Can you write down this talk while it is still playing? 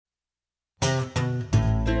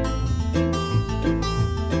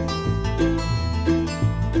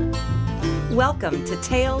Welcome to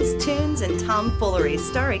Tales, Tunes, and Tomfoolery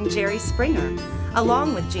starring Jerry Springer,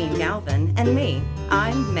 along with Gene Galvin and me.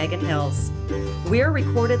 I'm Megan Hills. We're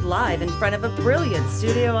recorded live in front of a brilliant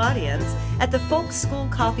studio audience at the Folk School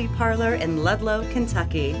Coffee Parlor in Ludlow,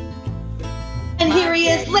 Kentucky. And here he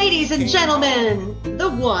is, ladies and gentlemen,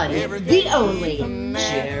 the one, the only,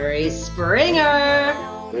 Jerry Springer.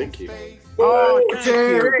 Thank you. Oh,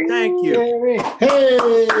 thank you.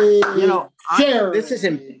 Hey! You know, this is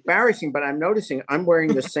embarrassing, but I'm noticing I'm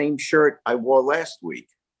wearing the same shirt I wore last week.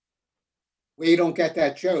 We don't get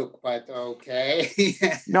that joke, but okay.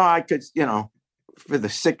 No, I could, for the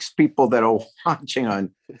 6 people that are watching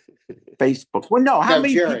on Facebook. Well, no, how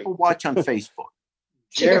many Jerry. people watch on Facebook?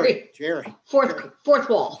 Jerry. Fourth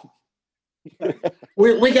wall.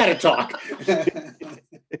 We got to talk.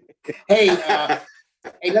 Hey,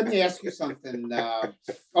 let me ask you something.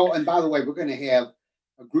 And by the way, we're going to have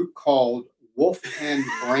a group called Wolf and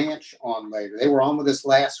Branch on later. They were on with us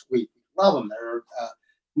last week. Love them. They're a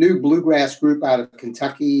new bluegrass group out of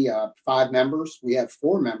Kentucky, 5 members. We have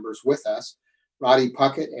 4 members with us: Roddy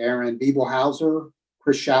Puckett, Aaron Biebelhauser,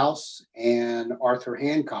 Chris Schaus, and Arthur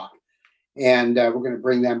Hancock. And we're going to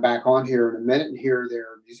bring them back on here in a minute and hear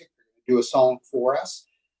their music. They're going to do a song for us.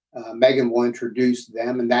 Megan will introduce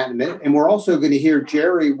them and that in a minute. And we're also going to hear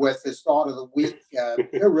Jerry with his thought of the week.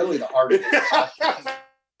 They're really the heart of it.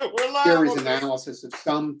 Jerry's analysis of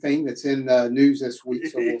something that's in the news this week.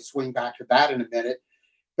 So we'll swing back to that in a minute.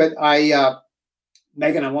 But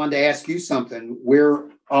Megan, I wanted to ask you something. We're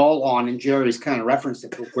all on, and Jerry's kind of referenced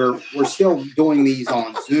it, but we're still doing these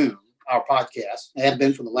on Zoom, our podcast. They have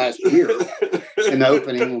been for the last year. In the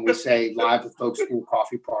opening, when we say live at Folk School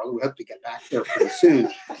Coffee Parlor, we hope to get back there pretty soon.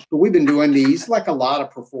 But we've been doing these like a lot of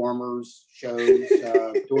performers shows,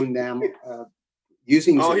 doing them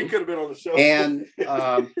using Zoom. He could have been on the show. And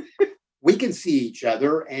we can see each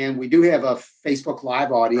other, and we do have a Facebook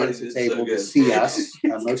Live audience that's able to see us.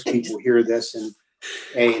 Most people hear this in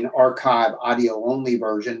an archive audio-only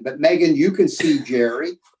version. But Megan, you can see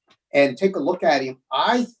Jerry and take a look at him.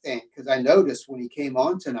 I think, because I noticed when he came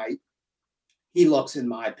on tonight, he looks, in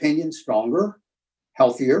my opinion, stronger,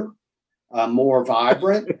 healthier, more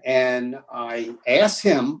vibrant. And I asked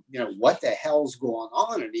him, what the hell's going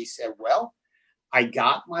on? And he said, well, I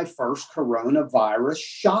got my first coronavirus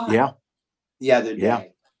shot the other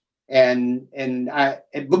day. Yeah.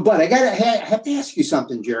 But I have to ask you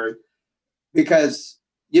something, Jerry, because,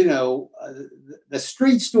 the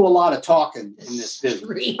streets do a lot of talking in this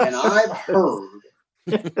business. And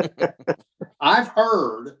I've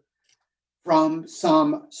heard from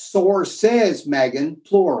some sources, Megan,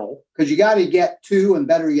 plural, because you got to get 2 and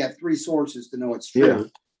better yet 3 sources to know it's true. Yeah.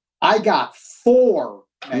 I got 4.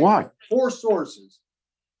 Megan, What? 4 sources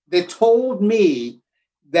that told me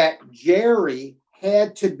that Jerry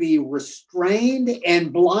had to be restrained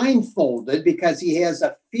and blindfolded because he has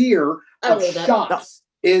a fear of shots.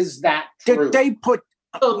 Is that true? Did they put?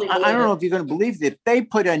 Totally I don't know if you're going to believe it. They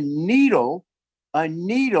put a needle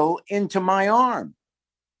into my arm.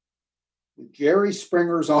 Jerry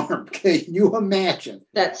Springer's arm. Can you imagine?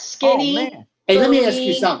 That skinny. Oh, man. Hey, let me ask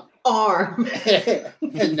you something. Arm.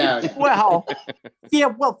 No. Well,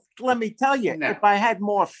 let me tell you, No. if I had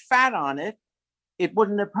more fat on it, it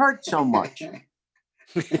wouldn't have hurt so much.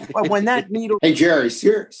 But when that needle... Hey, Jerry,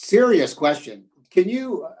 serious question. Can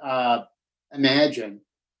you imagine?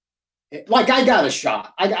 Like, I got a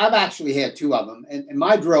shot. I've actually had 2 of them. And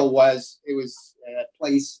my drill was, it was a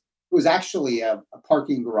place, it was actually a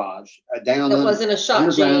parking garage down. That wasn't a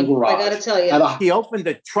shot, Gene. Garage. I got to tell you. He opened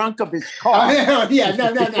the trunk of his car. No. Wait a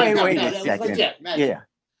That was second. legit. Yeah.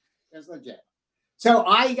 That's legit. So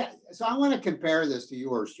I want to compare this to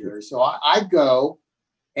yours, Jerry. So I go,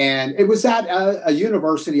 and it was at a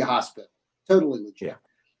university hospital. Totally legit. Yeah.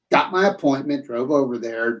 Got my appointment, drove over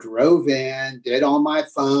there, drove in, did on my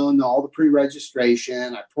phone all the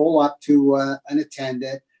pre-registration. I pull up to an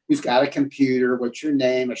attendant who's got a computer. What's your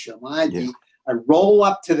name? I show my ID. Yeah. I roll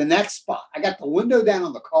up to the next spot. I got the window down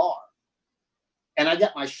on the car, and I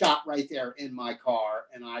get my shot right there in my car,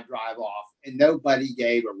 and I drive off, and nobody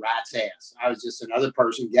gave a rat's ass. I was just another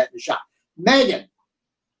person getting a shot. Megan,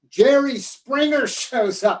 Jerry Springer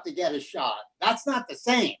shows up to get a shot. That's not the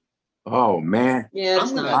same. Oh, man. Yeah, it's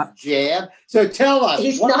I'm not. gonna jab. So tell us.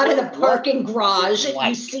 He's not in a parking garage that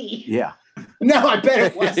you see. Yeah. No, I bet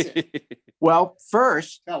it wasn't. Well,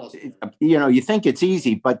 first, Tell us. you think it's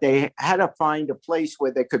easy, but they had to find a place where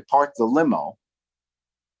they could park the limo.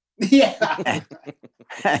 Yeah.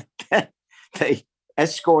 They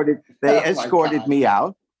escorted me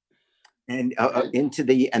out and and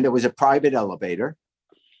there was a private elevator.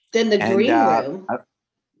 Then the green room.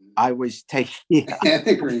 I was taken. Yeah,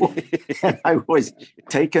 The green. and I was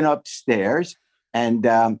taken upstairs, and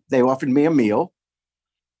they offered me a meal,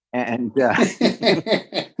 and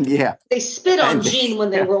yeah, They spit on And- Gene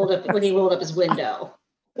when he rolled up his window.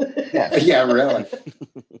 Yeah, really.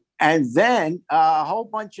 and then a whole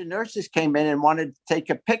bunch of nurses came in and wanted to take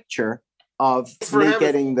a picture of me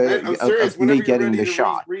getting the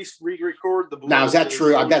shot. Re-record the blood. Now, is that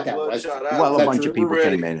true? I bet that Blood was. shot out. Well, that a bunch true? of people We're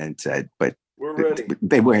ready. came in and said, but We're ready.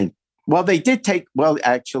 they weren't. Well, they did take. Well,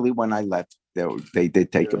 actually, when I left, they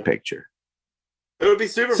did take a Yeah. picture. It would be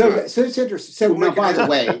super So, fun. so it's interesting. So We'll now, make it by the happen.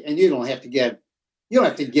 way, and you don't have to give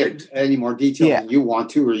any more detail Yeah. than you want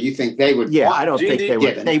to, or you think they would. Yeah, want I don't Gene, think do they you- were.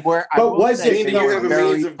 Given. They were. I But will was say it- Gene, do no, you have a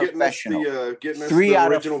very means of getting us professional. getting us 3 the out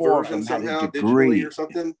of original 4 of version them had a somehow, degree. digitally or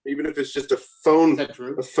something? Even if it's just a phone. Is that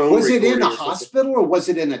true? A phone Was it in recording a or something. hospital or was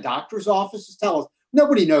it in a doctor's office? Just tell us.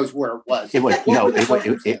 Nobody knows where it was. It was What no, were the it was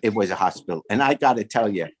circumstances? a hospital, and I got to tell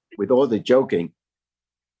you, with all the joking,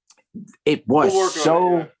 it was We'll work on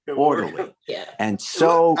so it, yeah. We'll work on orderly it. Yeah. and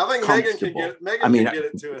so I think Megan can comfortable. get. Megan I mean, can get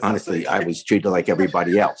it to us. honestly, I was treated like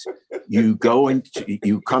everybody else. You go and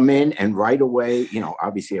you come in, and right away,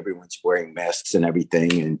 obviously everyone's wearing masks and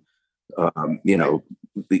everything, and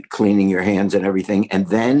cleaning your hands and everything, and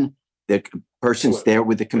then the person's Excellent. there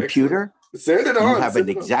with the computer. Send it You on. have send an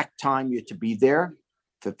it on. exact time you're to be there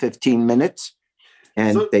for 15 minutes,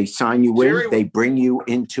 and So, they sign you Jerry, in. They bring you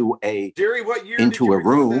into a Jerry, what year into did you a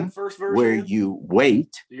record that room first version where in? you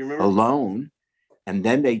wait Do you remember? alone, and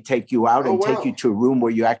then they take you out Oh, and wow. take you to a room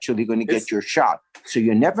where you're actually going to get It's- your shot. So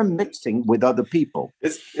you're never mixing with other people.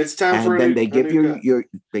 It's time for And a then new, they a give new you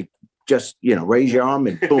cut. they just raise your arm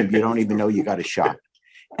and boom, you don't even know you got a shot.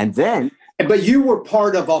 And then But you were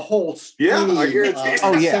part of a whole Yeah, I screening, guarantee you.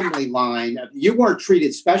 Oh, yeah. assembly line. You weren't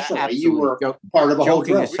treated specially. You absolutely, were jo- part of a whole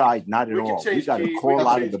joking drill. aside, not at we can all. We change got a keys, we call can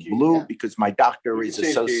out of the change keys, blue yeah. because my doctor We is can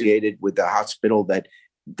change keys. associated with the hospital that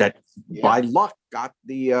Yeah. by luck got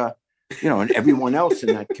the and everyone else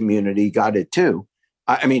in that community got it too.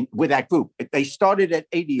 I mean, with that group, they started at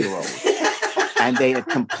 80-year-olds, and they had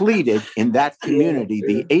completed in that community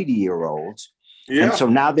the 80-year-olds, Yeah. and so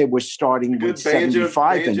now they were starting Good with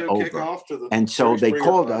 75 and over. kickoff to the And so Jerry they Springer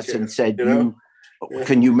called us and podcast, said, you know? Yeah.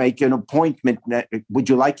 Can you make an appointment? Would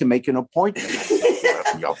you like to make an appointment? I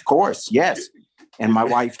said, "Well, of course, yes. And my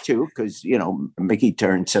wife too, because, Mickey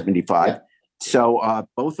turned 75. Yeah. So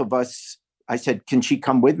both of us, I said, can she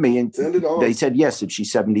come with me? And Send it on. they said, yes, if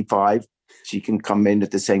she's 75, she can come in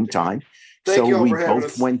at the same time. Thank So you all we for having both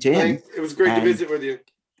us. went in. It was great to and visit with you.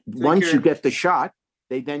 Once care. you get the shot,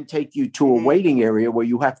 they then take you to a Mhm. waiting area where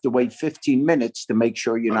you have to wait 15 minutes to make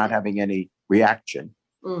sure you're not having any reaction.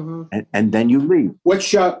 Mm-hmm. And then you leave. What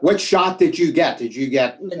shot did you get? Did you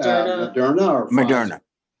get Moderna. Moderna or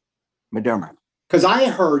Moderna. Because I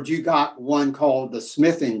heard you got one called the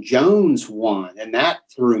Smith and Jones one, and that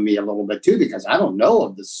threw me a little bit too because I don't know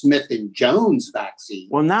of the Smith and Jones vaccine.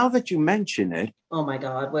 Well, now that you mention it, Oh my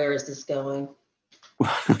God, where is this going?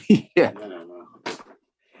 yeah, I don't know.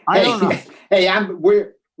 I don't know. Hey,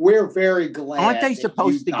 we're very glad. Aren't they that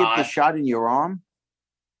supposed to you give the got- shot in your arm?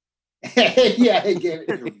 Yeah, they gave it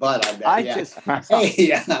in your butt. I bet. I yeah. just found, Hey,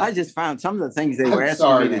 yeah. I just found some of the things they I'm were asking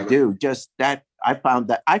sorry, me to man. do. Just that I found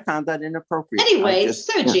that inappropriate. I Anyway,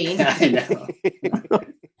 just- so Gene, I know.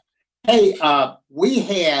 Hey, we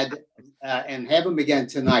had and have them again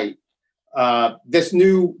tonight. This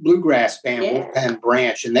new bluegrass band, Yeah. Wolfpen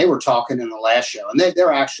Branch, and they were talking in the last show, and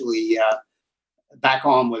they're actually back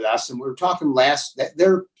on with us. And we were talking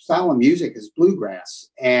their style of music is bluegrass,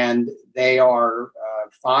 and they are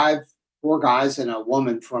four guys and a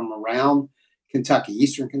woman from around Kentucky,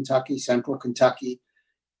 Eastern Kentucky, Central Kentucky,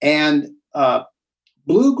 and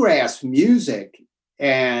bluegrass music.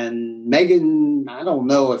 And Megan, I don't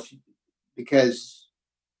know if because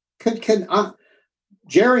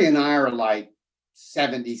Jerry and I are like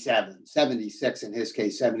 77, 76 in his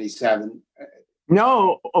case, 77.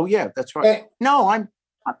 No, oh yeah, that's right. Eh, No,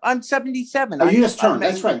 I'm 77. Oh, you just turned. I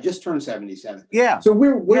That's right. Just turned 77. Yeah. So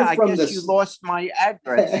we're Yeah, I from guess the you lost my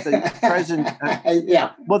address. The present.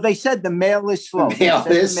 yeah. Well, they said the mail is slow. The mail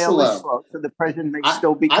They said is slow. so the present may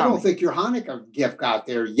still be I coming. don't think your Hanukkah gift got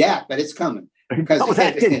there yet, but it's coming because No,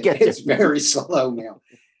 that didn't get it's there. very slow now.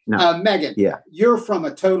 No. Megan, Yeah. you're from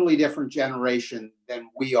a totally different generation than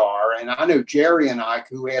we are, and I know Jerry and I,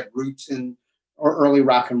 who had roots in early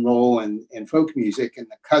rock and roll and folk music, and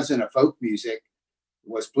the cousin of folk music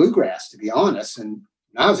was bluegrass, to be honest. And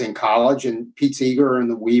I was in college, and Pete Seeger and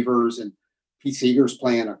the Weavers, and Pete Seeger's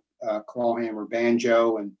playing a clawhammer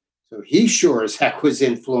banjo, and so he sure as heck was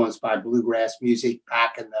influenced by bluegrass music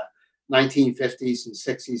back in the 1950s and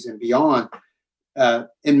 60s and beyond.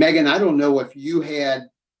 And Megan, I don't know if you had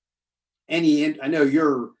I know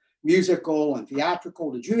you're musical and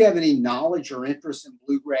theatrical. Did you have any knowledge or interest in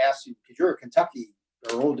bluegrass? Because you're a Kentucky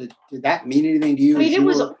girl. Did that mean anything to you? I mean, as it you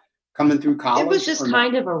was were coming through college. It was just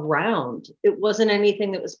kind of around. It wasn't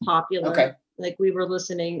anything that was popular. Okay. Like we were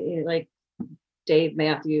listening, like Dave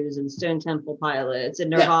Matthews and Stone Temple Pilots and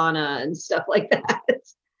Nirvana and stuff like that.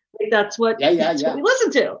 Like that's what we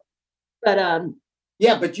listened to. But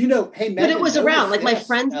but you know, hey, Megan, but it was around. Like my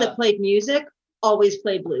friends that played music always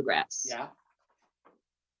played bluegrass. Yeah.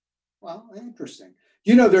 Well, interesting.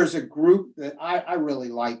 You know, there's a group that I really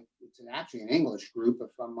like. It's actually an English group, if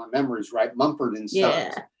my memory's right, Mumford and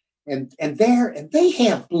Sons. And they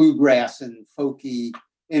have bluegrass and folky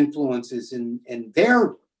influences, and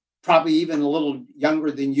they're probably even a little younger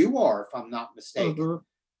than you are, if I'm not mistaken. Mm-hmm.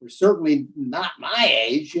 They're certainly not my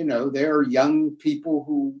age. You know, they're young people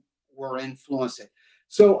who were influenced.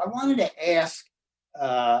 So I wanted to ask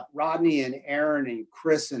Rodney and Aaron and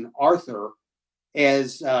Chris and Arthur,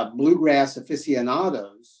 as bluegrass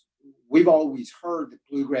aficionados, we've always heard that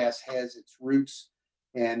bluegrass has its roots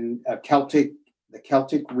in the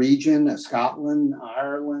Celtic region of Scotland,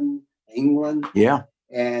 Ireland, England. Yeah.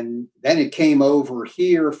 And then it came over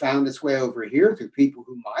here, found its way over here through people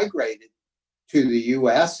who migrated to the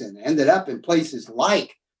U.S. and ended up in places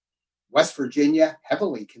like West Virginia,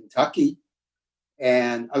 heavily Kentucky,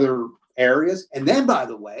 and other areas. And then, by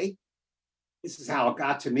the way, this is how it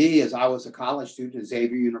got to me as I was a college student at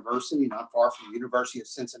Xavier University, not far from the University of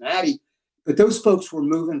Cincinnati. But those folks were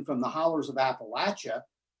moving from the hollers of Appalachia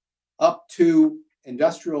up to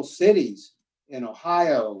industrial cities in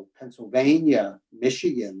Ohio, Pennsylvania,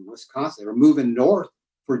 Michigan, Wisconsin. They were moving north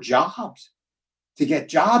for jobs, to get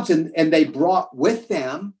jobs. And they brought with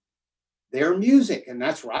them their music. And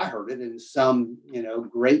that's where I heard it, in some,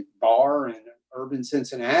 great bar in urban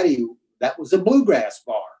Cincinnati. That was a bluegrass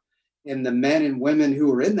bar. And the men and women who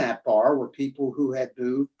were in that bar were people who had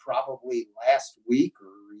moved probably last week or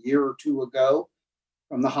a year or two ago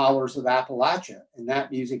from the hollers of Appalachia. And that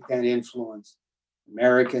music then influenced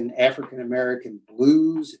African-American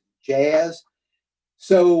blues, jazz.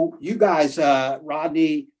 So you guys,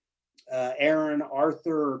 Rodney, Aaron,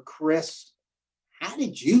 Arthur, Chris, how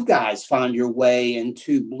did you guys find your way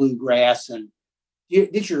into bluegrass? And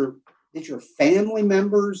did your family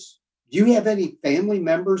members, do you have any family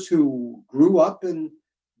members who grew up do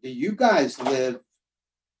you guys have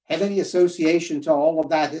any association to all of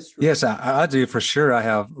that history? Yes, I do for sure. I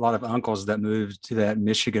have a lot of uncles that moved to that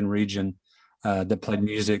Michigan region that played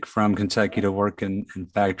music from Kentucky to work in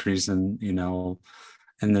factories and, in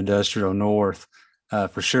the industrial north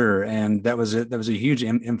for sure. And that was a huge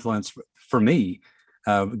influence for me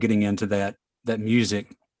getting into that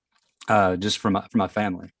music just from my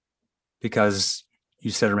family, because you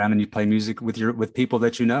sit around and you play music with people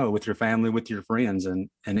that with your family, with your friends, and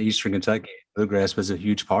Eastern Kentucky, bluegrass was a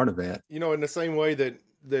huge part of that. In the same way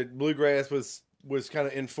that bluegrass was kind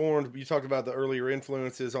of informed. You talked about the earlier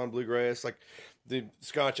influences on bluegrass, like the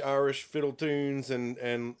Scotch-Irish fiddle tunes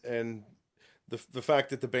and the fact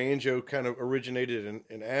that the banjo kind of originated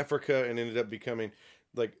in Africa and ended up becoming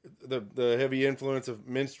like the heavy influence of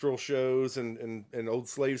minstrel shows and old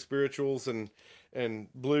slave spirituals and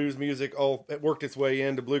blues music all worked its way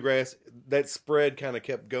into bluegrass. That spread kind of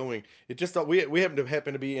kept going. It just thought we happened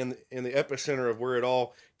to be in the epicenter of where it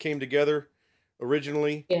all came together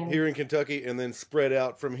originally here in Kentucky, and then spread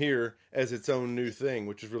out from here as its own new thing,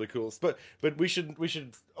 which is really cool. But we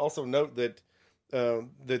should also note that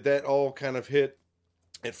that all kind of hit.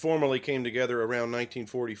 It formally came together around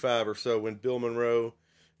 1945 or so, when Bill Monroe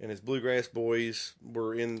and his Bluegrass Boys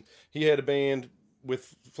were in. He had a band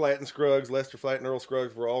with Flatt and Scruggs, Lester Flatt and Earl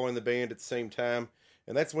Scruggs were all in the band at the same time,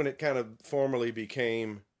 and that's when it kind of formally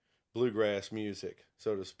became bluegrass music,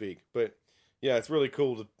 so to speak. But yeah, it's really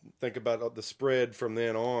cool to think about the spread from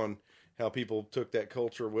then on, how people took that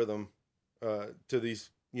culture with them to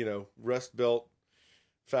these, Rust Belt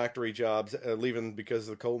factory jobs, leaving because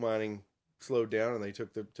the coal mining slowed down, and they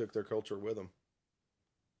took their culture with them.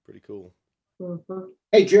 Pretty cool. Mm-hmm.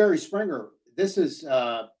 Hey, Jerry Springer, this is,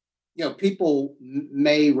 people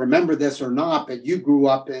may remember this or not, but you grew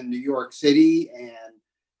up in New York City and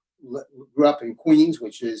grew up in Queens,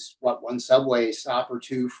 which is one subway stop or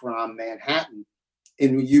two from Manhattan.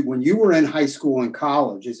 And when you were in high school and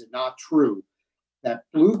college, is it not true that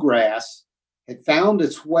bluegrass had found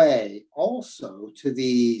its way also to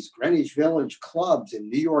these Greenwich Village clubs in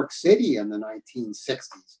New York City in the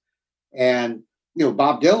 1960s? And,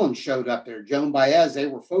 Bob Dylan showed up there, Joan Baez, they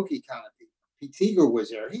were folky kind of people. Pete Seeger was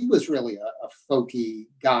there. He was really a folky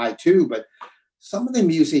guy too, but some of the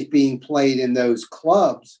music being played in those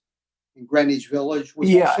clubs in Greenwich Village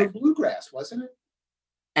was also bluegrass, wasn't it?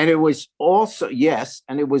 And it was also, yes,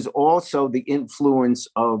 and it was also the influence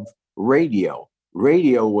of radio.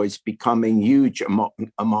 Radio was becoming huge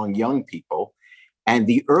among young people. And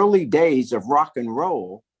the early days of rock and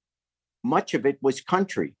roll, much of it was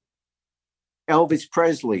country. Elvis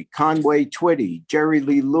Presley, Conway Twitty, Jerry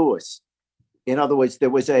Lee Lewis. In other words, it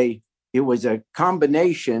was a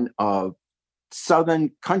combination of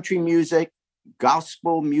Southern country music,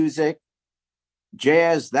 gospel music,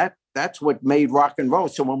 jazz. That's what made rock and roll.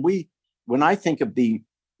 So when we think of the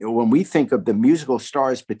musical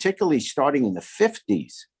stars, particularly starting in the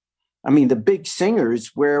 50s, I mean, the big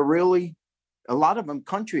singers were really, a lot of them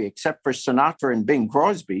country, except for Sinatra and Bing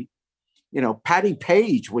Crosby. Patti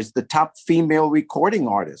Page was the top female recording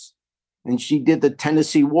artist, and she did the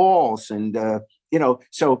Tennessee Waltz, and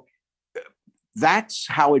so that's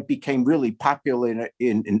how it became really popular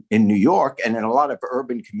in New York and in a lot of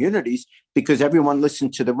urban communities, because everyone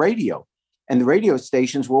listened to the radio, and the radio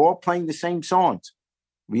stations were all playing the same songs.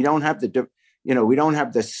 We don't have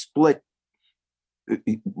the split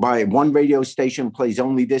by one radio station plays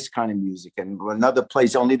only this kind of music and another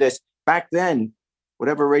plays only this. Back then,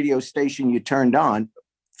 whatever radio station you turned on,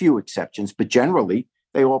 few exceptions, but generally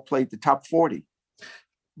they all played the top 40.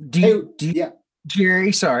 Do you,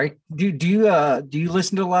 Jerry, sorry. Do you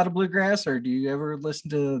listen to a lot of bluegrass, or do you ever listen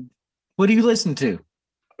to, what do you listen to?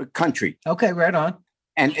 Country. Okay, right on.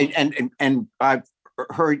 And I've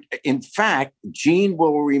heard, in fact, Gene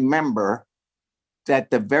will remember that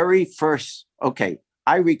the very first,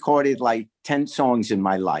 I recorded like 10 songs in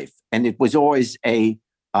my life, and it was always a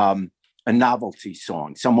novelty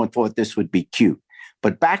song. Someone thought this would be cute.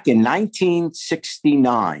 But back in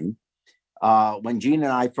 1969, when Gene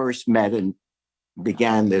and I first met and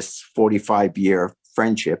began this 45-year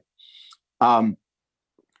friendship, there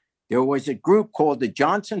was a group called the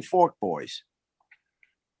Johnson Fork Boys.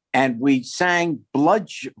 And we sang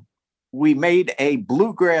we made a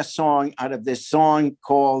bluegrass song out of this song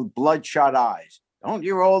called Bloodshot Eyes. Don't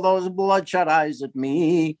you roll those bloodshot eyes at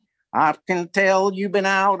me. I can tell you've been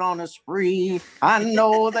out on a spree. I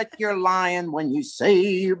know that you're lying when you say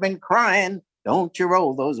you've been crying. Don't you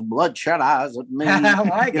roll those bloodshot eyes at me. I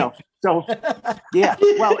like it. So, yeah.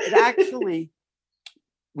 Well, it actually,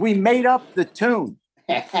 we made up the tune.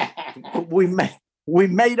 We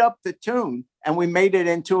made up the tune, and we made it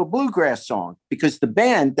into a bluegrass song, because the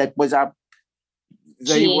band that was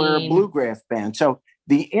they were a bluegrass band. So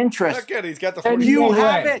the interest. Look at it, he's got the. And you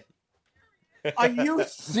have it. Are you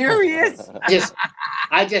serious?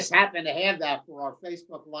 I just happen to have that for our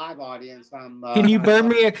Facebook Live audience. Can you burn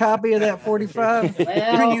me a copy of that 45?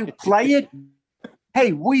 Can you play it?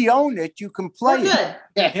 Hey, we own it. You can play it.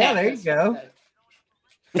 Yeah, there you go.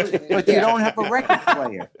 But you don't have a record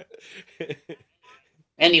player.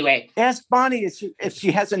 Anyway, ask Bonnie if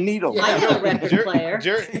she has a needle. I have a record player.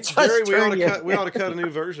 Jerry, we ought to cut a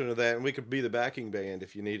new version of that, and we could be the backing band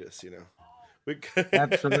if you need us. We could.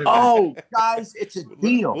 Absolutely. Oh, guys, it's a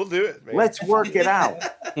deal. We'll do it, man. Let's work it out.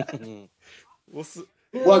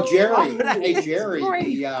 Well, Jerry, hey Jerry,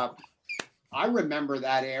 I remember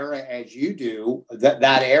that era as you do,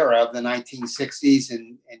 that era of the 1960s,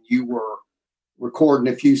 and you were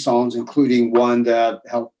recording a few songs, including one to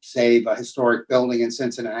help save a historic building in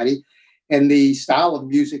Cincinnati. And the style of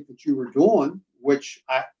music that you were doing, which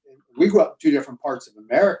we grew up in two different parts of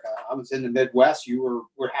America. I was in the Midwest. You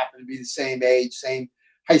were happened to be the same age, same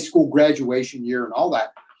high school graduation year and all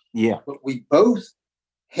that. Yeah. But we both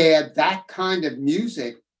had that kind of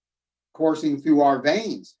music coursing through our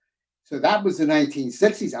veins. So that was the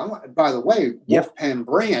 1960s. By the way, Wolfpen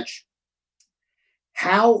Branch,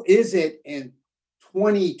 how is it in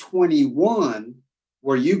 2021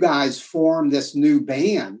 where you guys form this new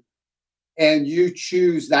band and you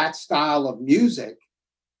choose that style of music?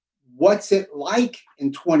 What's it like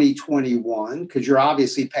in 2021? Because you're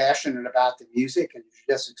obviously passionate about the music, and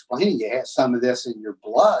you're just explaining you have some of this in your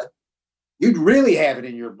blood. You'd really have it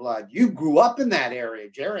in your blood. You grew up in that area,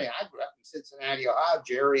 Jerry. I grew up in Cincinnati, Ohio.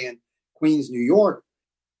 Jerry in Queens, New York.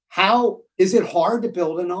 How is it hard to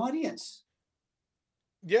build an audience?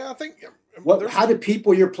 Yeah, I think. How do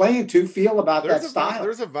people you're playing to feel about that style?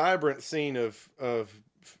 There's a vibrant scene of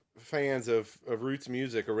fans of roots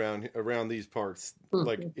music around these parts.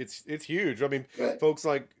 Like it's huge. I mean, folks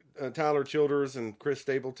like Tyler Childers and Chris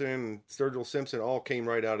Stapleton and Sturgill Simpson all came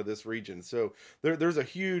right out of this region. So there's a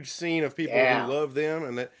huge scene of people who love them,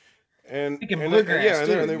 and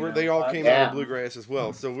they all came out of bluegrass as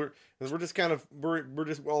well. So we're just kind of we're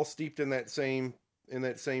just all steeped in that same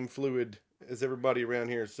fluid as everybody around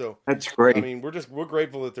here. So that's great. I mean, we're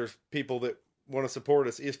grateful that there's people that want to support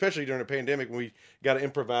us, especially during a pandemic when we got to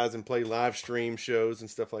improvise and play live stream shows and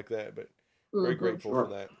stuff like that. But Very grateful for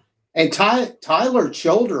that. And Tyler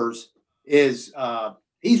Childers is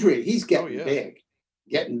he's getting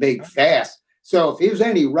big fast. So if there's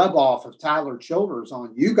any rub off of Tyler Childers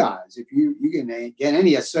on you guys, if you can get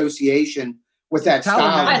any association with that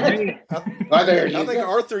style, I think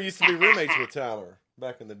Arthur used to be roommates with Tyler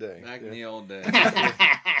back in the day. Back in the old days.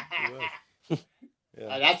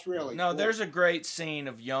 Yeah. That's really cool. There's a great scene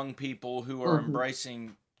of young people who are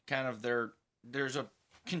embracing kind of there's a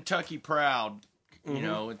Kentucky proud, you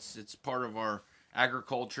know, it's part of our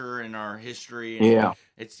agriculture and our history. And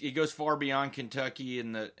it goes far beyond Kentucky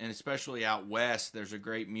and especially out west. There's a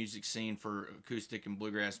great music scene for acoustic and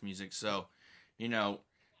bluegrass music. So, you know,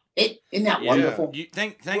 isn't that wonderful?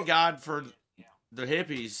 Thank God for the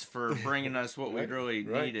hippies for bringing us what we really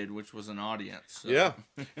needed, which was an audience. So. Yeah,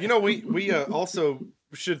 you know, we also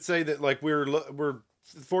should say that like we're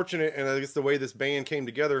fortunate, and I guess the way this band came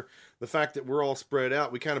together, the fact that we're all spread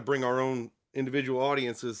out, we kind of bring our own individual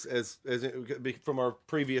audiences as from our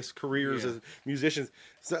previous careers as musicians.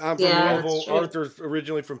 So I'm from Louisville. Arthur's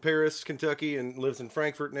originally from Paris, Kentucky, and lives in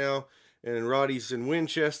Frankfurt now. And Roddy's in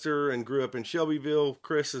Winchester and grew up in Shelbyville.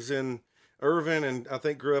 Chris is in Irvine and I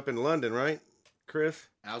think grew up in London, right, Chris?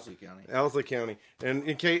 Owsley County. Owsley County. And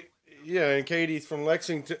Katie's from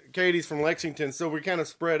Lexington. So we kind of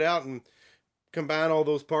spread out and combine all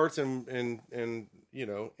those parts and you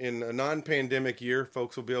know, in a non-pandemic year,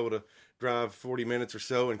 folks will be able to drive 40 minutes or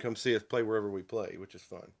so and come see us play wherever we play, which is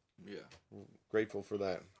fun. Yeah. We're grateful for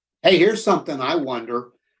that. Hey, here's something I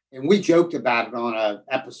wonder, and we joked about it on an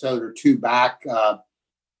episode or two back.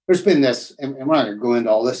 There's been this, and we're not going to go into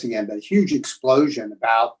all this again, but a huge explosion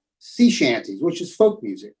about sea shanties, which is folk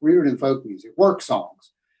music, Rearden folk music, work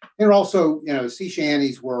songs. And also, you know, sea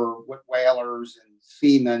shanties were what whalers and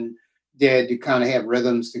seamen did to kind of have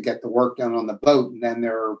rhythms to get the work done on the boat. And then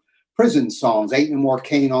there are prison songs, Ain't No More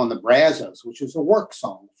Cane on the Brazos, which is a work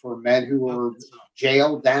song for men who were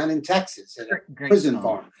jailed down in Texas at a prison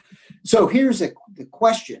farm. So here's the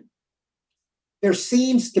question. There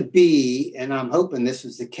seems to be, and I'm hoping this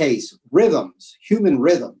is the case, rhythms, human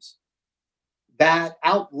rhythms that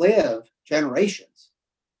outlive generations.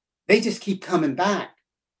 They just keep coming back.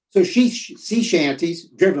 So sea shanties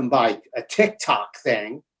driven by a TikTok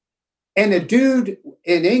thing. And a dude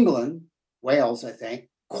in England, Wales, I think,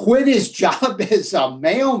 quit his job as a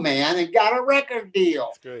mailman and got a record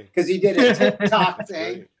deal because he did a TikTok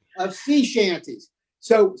thing of sea shanties.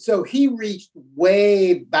 So he reached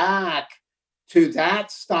way back to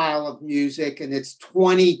that style of music, and it's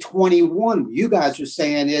 2021. What you guys are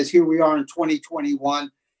saying is here we are in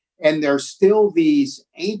 2021, and there's still these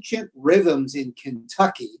ancient rhythms in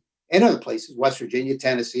Kentucky and other places, West Virginia,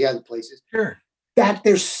 Tennessee, other places. Sure. That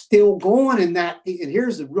they're still going and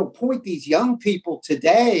here's the real point. These young people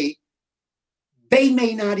today, they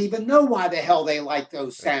may not even know why the hell they like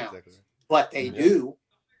those sounds, but they do.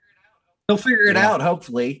 They'll figure it out,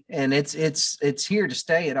 hopefully. And it's here to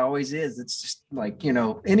stay. It always is. It's just like, you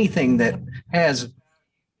know, anything that has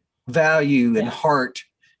value and heart,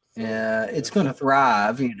 it's going to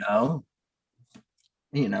thrive, you know.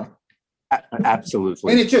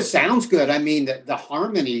 Absolutely. And it just sounds good. I mean, the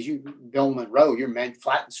harmonies, Bill Monroe, your men,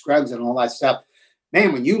 Flatt and Scruggs and all that stuff.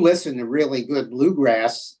 Man, when you listen to really good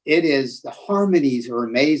bluegrass, the harmonies are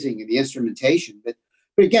amazing and the instrumentation. But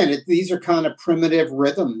again, these are kind of primitive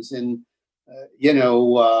rhythms. And,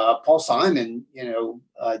 Paul Simon,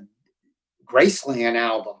 Graceland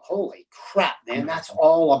album. Holy crap, man. That's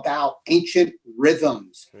all about ancient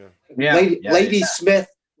rhythms. Lady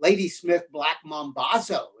Smith Black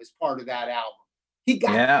Mambazo is part of that album. He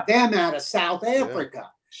got them out of South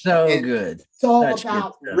Africa. So good. It's all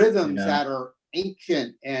about rhythms that are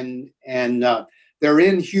ancient and they're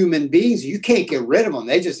in human beings. You can't get rid of them.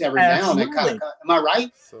 They just every now and then kind of, am I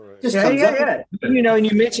right? Just comes up. And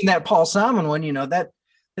you mentioned that Paul Simon one, that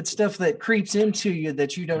stuff that creeps into you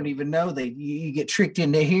that you don't even know that you get tricked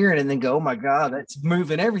into hearing and then go, oh my God, that's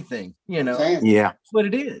moving everything, Yeah. That's what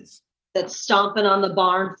it is. That's stomping on the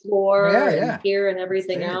barn floor and here and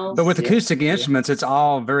everything else. But with acoustic instruments, it's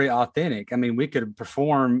all very authentic. I mean, we could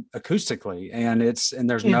perform acoustically and it's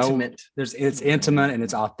intimate and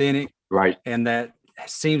it's authentic. Right. And that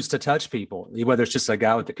seems to touch people, whether it's just a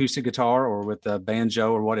guy with acoustic guitar or with a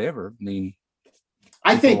banjo or whatever.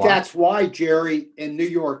 I think that's why, Jerry, in New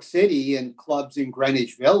York City and clubs in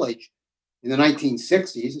Greenwich Village in the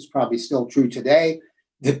 1960s, it's probably still true today,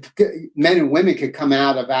 the men and women could come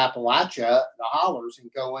out of Appalachia, the hollers,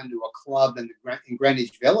 and go into a club in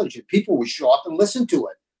Greenwich Village, and people would show up and listen to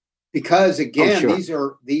it. Because again,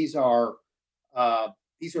 these are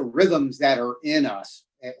rhythms that are in us.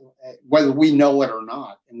 whether we know it or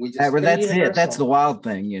not. And we just that's it. That's the wild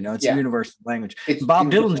thing, It's a universal language.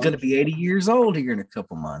 Bob Dylan's going to be 80 years old here in a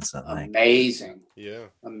couple months, I think. Amazing. Yeah.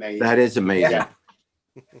 Amazing. That is amazing. Yeah.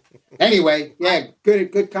 Anyway,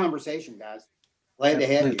 good conversation, guys. Glad to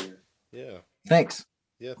have you here. Yeah. Thanks.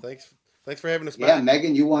 Yeah, thanks for having us back. Yeah,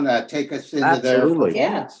 Megan, you want to take us into their performance?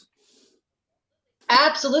 Yeah.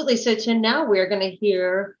 Absolutely. So now we're going to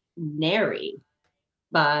hear Nary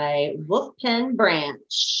by Wolfpen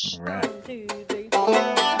Branch. All right.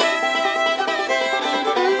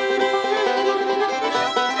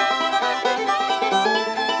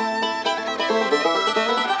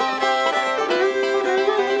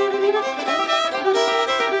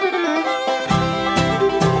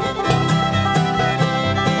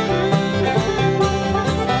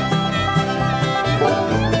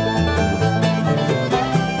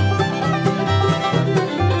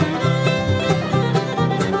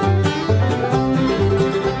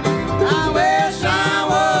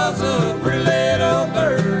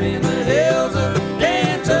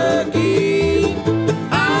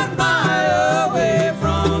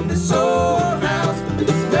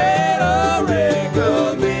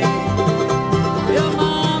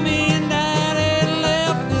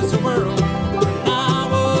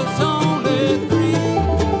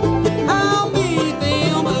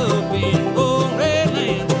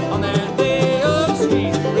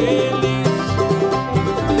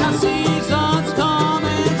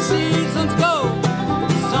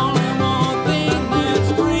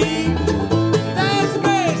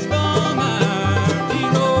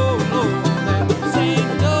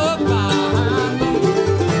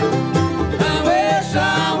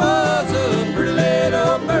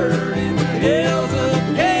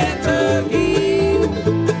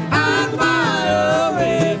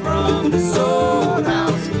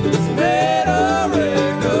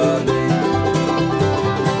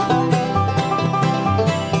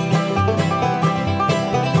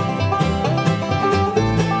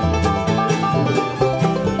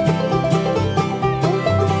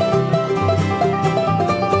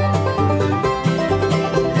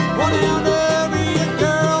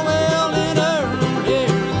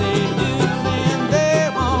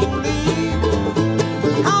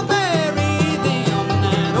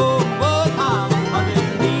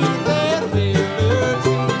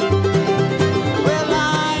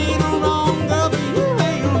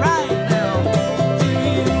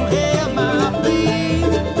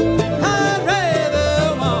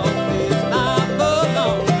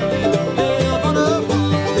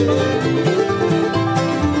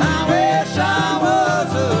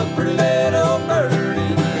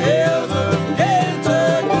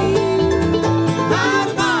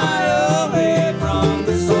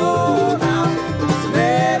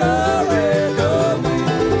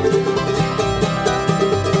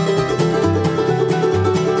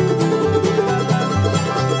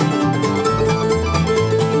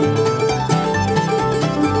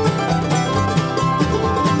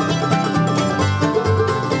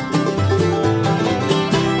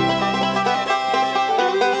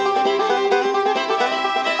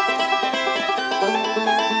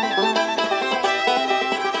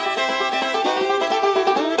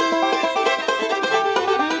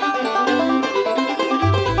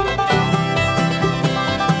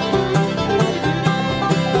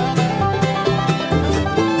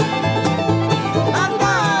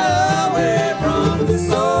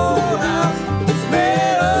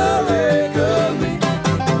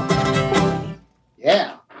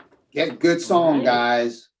 Good song,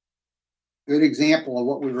 guys. Good example of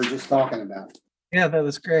what we were just talking about. Yeah, that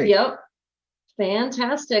was great. Yep.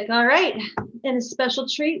 Fantastic. All right. And a special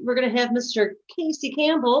treat, we're going to have Mr. Casey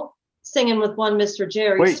Campbell singing with one Mr.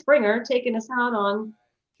 Jerry Springer, taking us out on.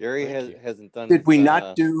 Jerry hasn't done. Did we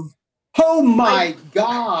not do? Oh my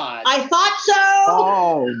God! I thought so.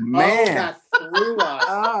 Oh man! That threw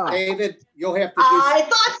us. David, you'll have to. I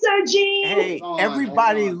thought so, Gene. Hey,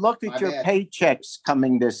 everybody, look at your paychecks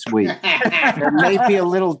coming this week. They may be a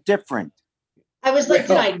little different. I was like,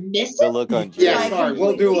 did I miss it? The look on Jerry. Yeah, sorry.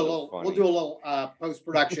 We'll do a little post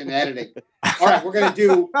production editing. All right, we're gonna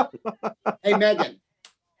do. Hey, Megan.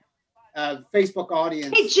 Facebook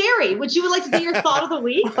audience. Hey, Jerry, would you like to do your thought of the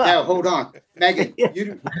week? No, hold on. Megan,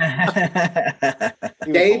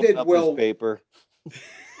 David will paper.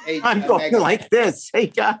 I'm going like this. Hey,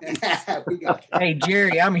 guys. Hey,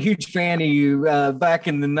 Jerry, I'm a huge fan of you. Back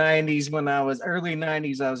in the 90s, when I was early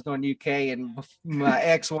 90s, I was going to UK, and my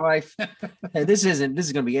ex-wife, this is going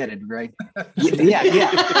to be edited, right? Yeah.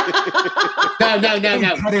 No.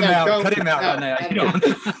 Cut him out right now. You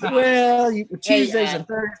don't. Well, Tuesdays and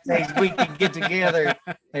Thursdays, we could get together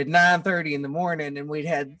at 9:30 in the morning, and we'd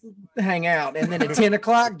hang out. And then at 10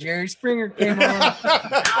 o'clock, Jerry Springer came on.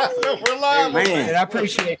 We're live. Man. And I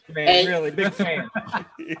appreciate you, man. Really big fan.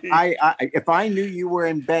 I if I knew you were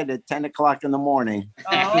in bed at 10 o'clock in the morning,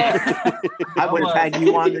 I would have had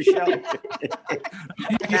you on the show.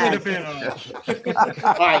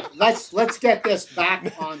 All right, let's get this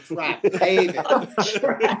back on track. David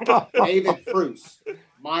Bruce.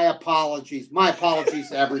 My apologies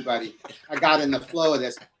to everybody. I got in the flow of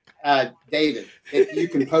this. David, if you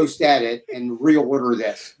can post edit and reorder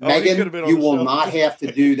this. Megan, you will not have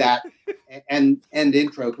to do that and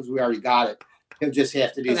intro because we already got it. He'll just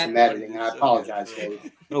have to do some editing. And I apologize,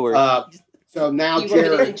 David. No worries. So now, you want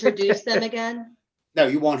me to introduce them again? No,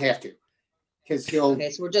 you won't have to. Because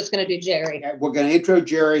Okay, so we're just going to do Jerry. We're going to intro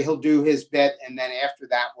Jerry. He'll do his bit. And then after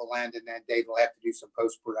that, we'll end. And then Dave will have to do some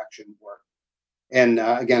post-production work. And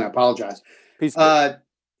again, I apologize. Here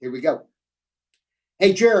we go.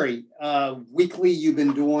 Hey, Jerry, weekly, you've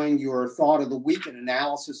been doing your thought of the week and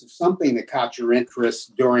analysis of something that caught your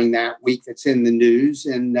interest during that week that's in the news.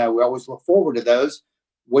 And we always look forward to those.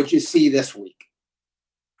 What'd you see this week?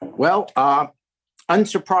 Well,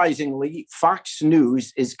 unsurprisingly, Fox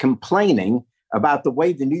News is complaining about the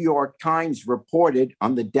way the New York Times reported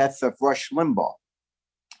on the death of Rush Limbaugh.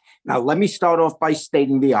 Now, let me start off by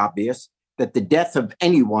stating the obvious, that the death of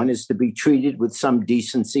anyone is to be treated with some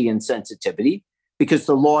decency and sensitivity, because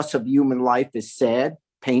the loss of human life is sad,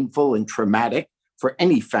 painful, and traumatic for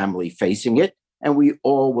any family facing it, and we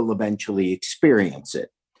all will eventually experience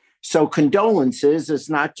it. So condolences is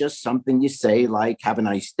not just something you say like, have a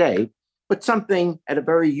nice day, but something at a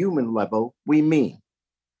very human level we mean.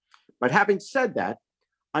 But having said that,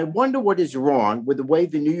 I wonder what is wrong with the way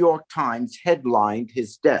the New York Times headlined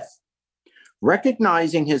his death.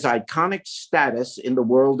 Recognizing his iconic status in the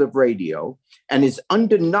world of radio and his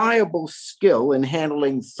undeniable skill in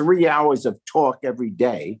handling 3 hours of talk every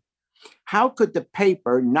day, how could the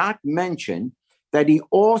paper not mention that he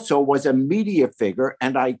also was a media figure,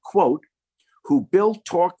 and I quote, who built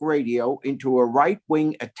talk radio into a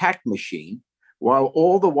right-wing attack machine, while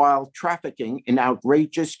all the while trafficking in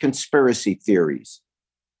outrageous conspiracy theories,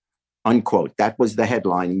 unquote. That was the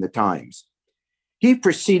headline in the Times. He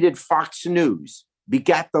preceded Fox News,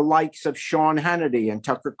 begat the likes of Sean Hannity and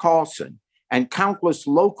Tucker Carlson, and countless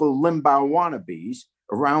local Limbaugh wannabes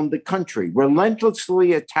around the country,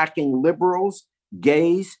 relentlessly attacking liberals,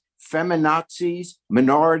 gays, feminazis,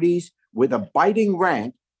 minorities, with a biting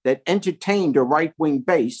rant that entertained a right-wing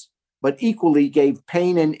base, but equally gave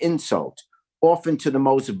pain and insult, often to the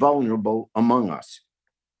most vulnerable among us.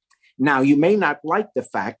 Now, you may not like the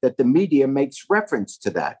fact that the media makes reference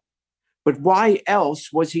to that, but why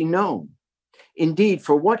else was he known? Indeed,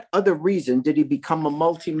 for what other reason did he become a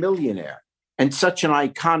multimillionaire and such an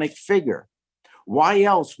iconic figure? Why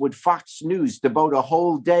else would Fox News devote a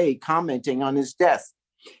whole day commenting on his death,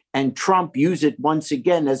 and Trump use it once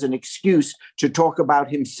again as an excuse to talk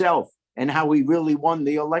about himself and how he really won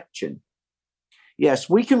the election? Yes,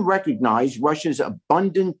 we can recognize Rush's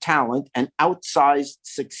abundant talent and outsized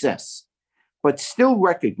success, but still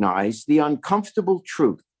recognize the uncomfortable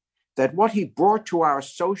truth that what he brought to our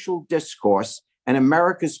social discourse and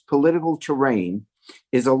America's political terrain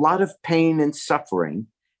is a lot of pain and suffering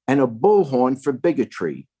and a bullhorn for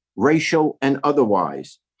bigotry, racial and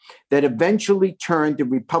otherwise, that eventually turned the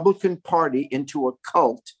Republican Party into a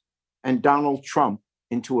cult and Donald Trump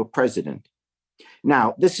into a president.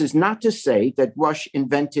 Now, this is not to say that Rush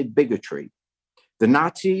invented bigotry. The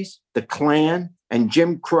Nazis, the Klan, and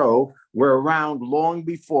Jim Crow were around long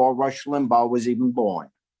before Rush Limbaugh was even born.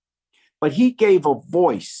 But he gave a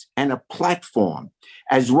voice and a platform,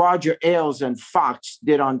 as Roger Ailes and Fox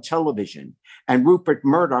did on television, and Rupert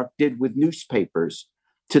Murdoch did with newspapers,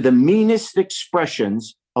 to the meanest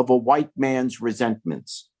expressions of a white man's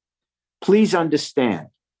resentments. Please understand,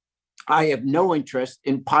 I have no interest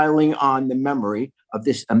in piling on the memory of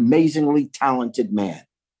this amazingly talented man.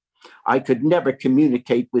 I could never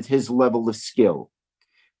communicate with his level of skill.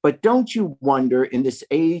 But don't you wonder, in this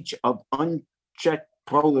age of unchecked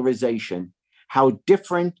polarization, how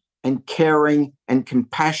different and caring and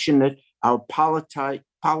compassionate our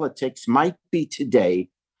politics might be today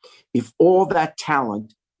if all that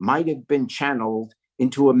talent might have been channeled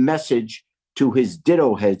into a message to his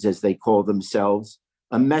ditto heads, as they call themselves,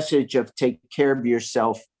 a message of take care of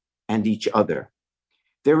yourself and each other.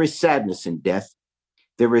 There is sadness in death.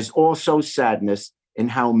 There is also sadness in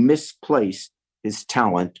how misplaced his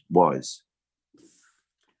talent was.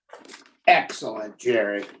 Excellent,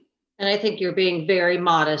 Jerry. And I think you're being very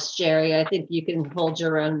modest, Jerry. I think you can hold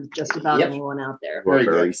your own with just about anyone out there.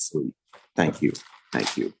 Very sweet. Thank you.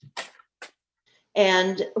 Thank you.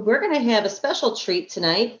 And we're going to have a special treat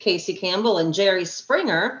tonight. Casey Campbell and Jerry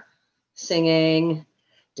Springer singing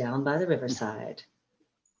Down by the Riverside.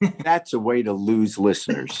 That's a way to lose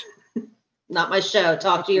listeners. Not my show.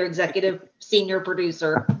 Talk to your executive senior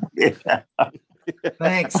producer. Yeah.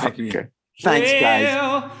 Thanks. Okay. Thanks, guys.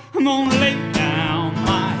 Well, I'm gonna lay down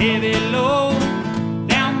my heavy load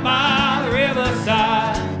down by the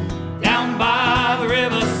riverside, down by the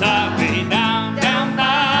riverside, way down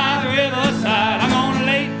by the riverside. I'm gonna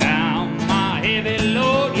lay down my heavy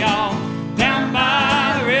load, y'all, down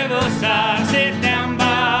by the riverside. Sit down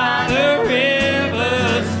by the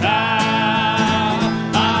riverside.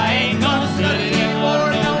 I ain't gonna study anymore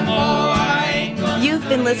no more. I ain't gonna. You've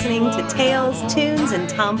been listening to Tales, Tunes, and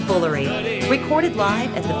Tomfoolery, recorded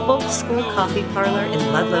live at the Folk School Coffee Parlor in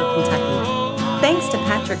Ludlow, Kentucky. Thanks to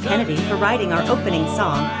Patrick Kennedy for writing our opening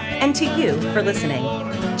song, and to you for listening.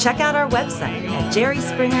 Check out our website at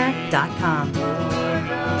jerryspringer.com.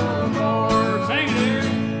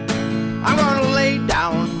 I'm gonna lay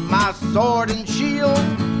down my sword and shield